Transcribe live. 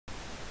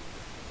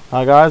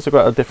Hi guys, I've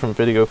got a different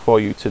video for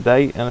you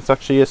today, and it's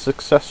actually a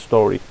success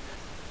story.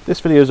 This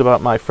video is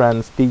about my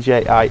friend's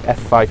DJI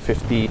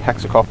F550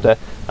 Hexacopter.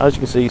 As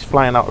you can see, he's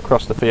flying out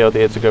across the field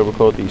here to go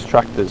record these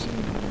tractors.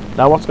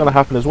 Now what's going to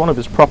happen is one of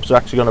his props are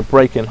actually going to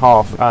break in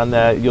half,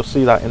 and you'll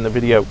see that in the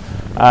video.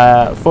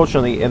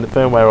 Fortunately, in the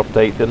firmware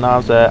update, the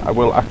Naza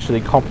will actually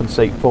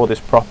compensate for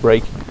this prop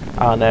break,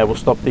 and will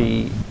stop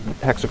the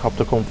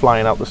Hexacopter come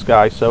flying out the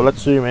sky. So let's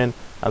zoom in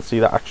and see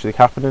that actually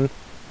happening.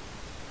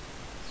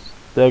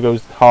 There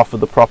goes half of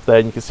the prop there,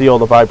 and you can see all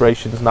the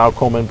vibrations now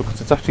coming because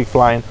it's actually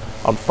flying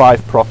on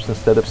 5 props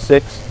instead of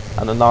 6,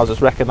 and the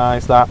Naza's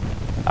recognised that,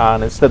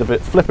 and instead of it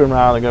flipping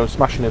around and going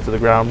smashing into the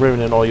ground,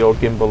 ruining all your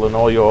gimbal and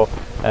all your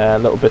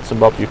little bits and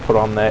bobs you put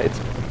on there,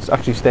 it's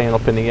actually staying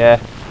up in the air.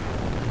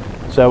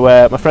 So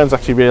my friend's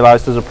actually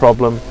realised there's a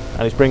problem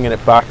and he's bringing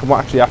it back, and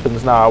what actually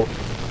happens now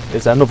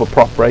is another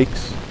prop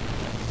breaks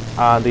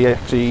and he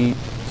actually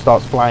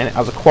starts flying it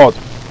as a quad.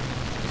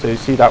 So you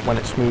see that when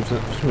it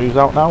smooths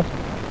out now.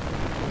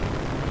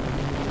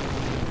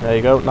 There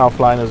you go, now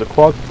flying as a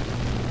quad.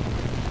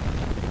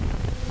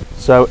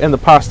 So in the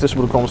past this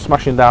would have gone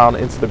smashing down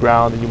into the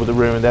ground and you would have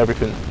ruined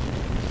everything.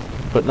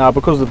 But now,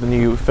 because of the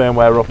new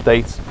firmware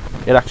update,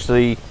 it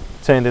actually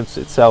turned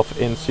itself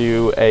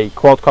into a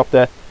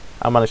quadcopter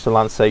and managed to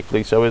land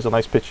safely. So here's a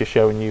nice picture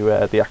showing you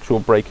the actual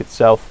break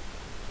itself.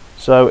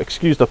 So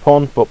excuse the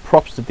pun, but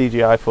props to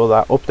DJI for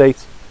that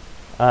update.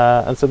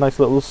 And it's a nice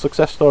little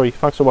success story.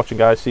 Thanks for watching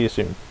guys, see you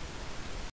soon.